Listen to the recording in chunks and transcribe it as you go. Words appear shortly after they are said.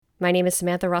My name is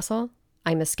Samantha Russell.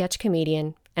 I'm a sketch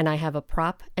comedian, and I have a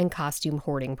prop and costume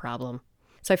hoarding problem.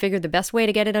 So I figured the best way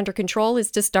to get it under control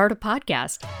is to start a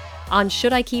podcast. On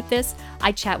Should I Keep This,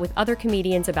 I chat with other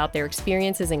comedians about their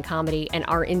experiences in comedy and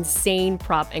our insane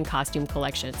prop and costume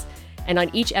collections. And on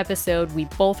each episode, we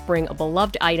both bring a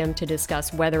beloved item to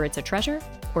discuss whether it's a treasure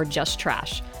or just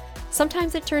trash.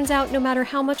 Sometimes it turns out no matter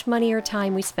how much money or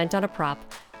time we spent on a prop,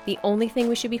 the only thing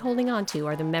we should be holding on to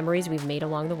are the memories we've made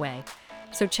along the way.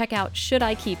 So check out Should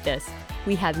I Keep This?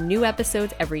 We have new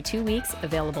episodes every 2 weeks,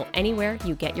 available anywhere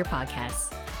you get your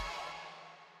podcasts.